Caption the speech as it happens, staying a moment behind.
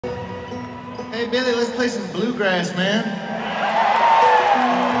Hey, Billy, let's play some bluegrass, man.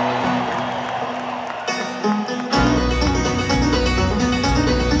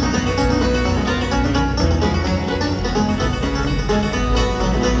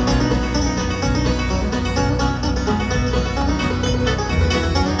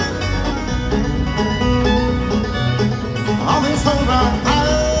 On this old rock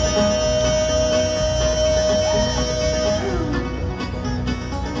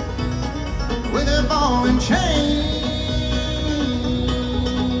with a ball and chain.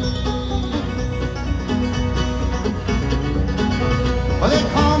 Well, they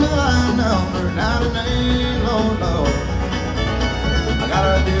call me by number 99, Lord, Lord. I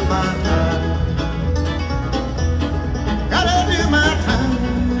gotta do my time. Gotta do my time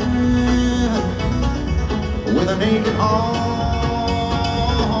with a naked heart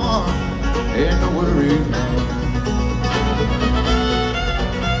and a worried mind.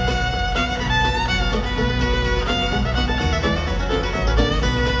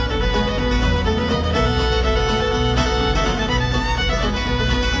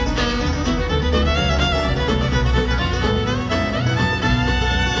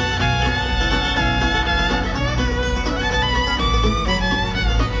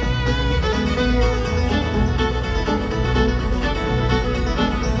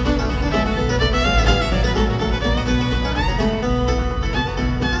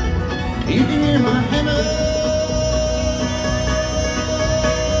 You can hear my hammer.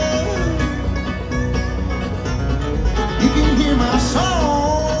 You can hear my song.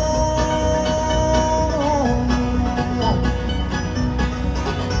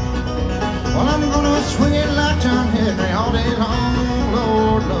 Well, I'm gonna swing it like John Henry all day long,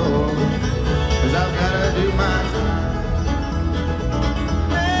 Lord, Lord, 'cause I've gotta do my time.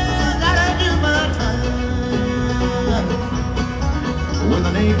 Yeah, I gotta do my time with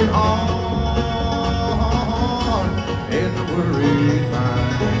a naked heart and a worried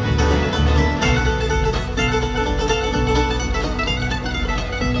mind.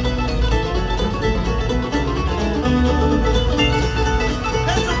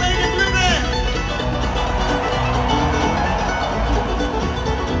 Pennsylvania bluegrass.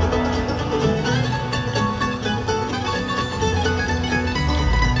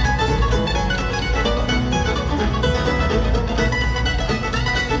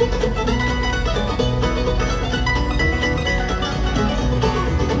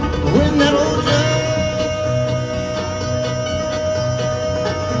 When that old judge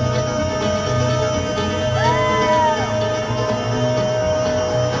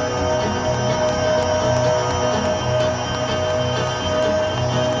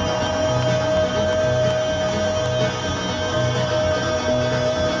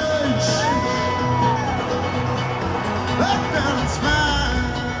back down and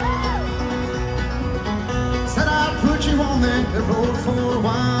smiled, said I'll put you on that road for a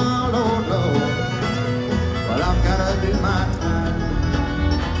while, Lord, Lord, but I've gotta do my time.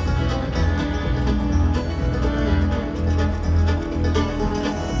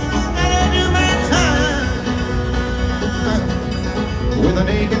 Gotta do my time with a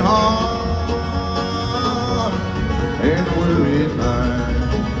naked heart and a worried mind.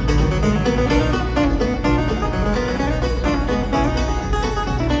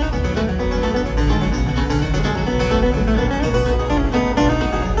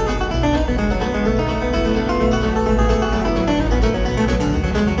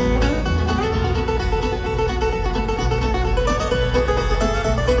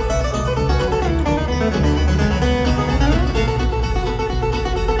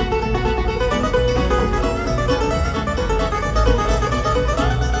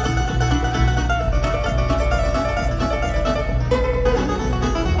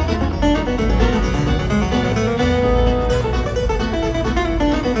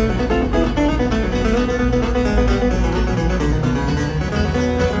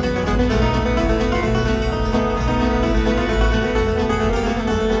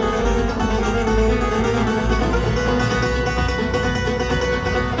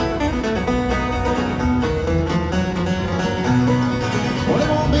 Well, it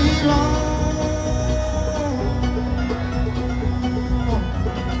won't be long.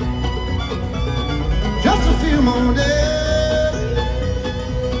 Just a few more days.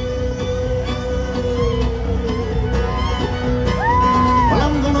 Well,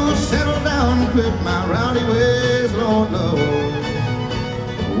 I'm gonna settle down and quit my rowdy ways, Lord, Lord,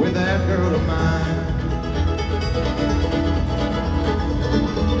 with that girl of mine.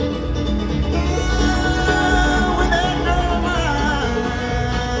 With that girl of mine,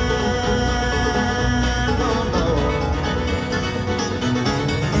 Lord, Lord.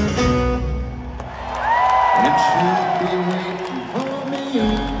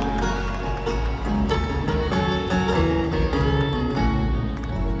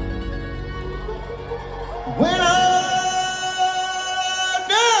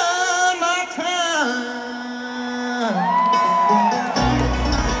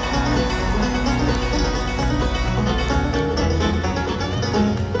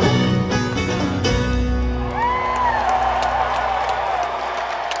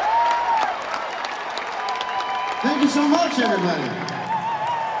 so much, everybody.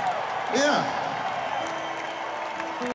 Yeah.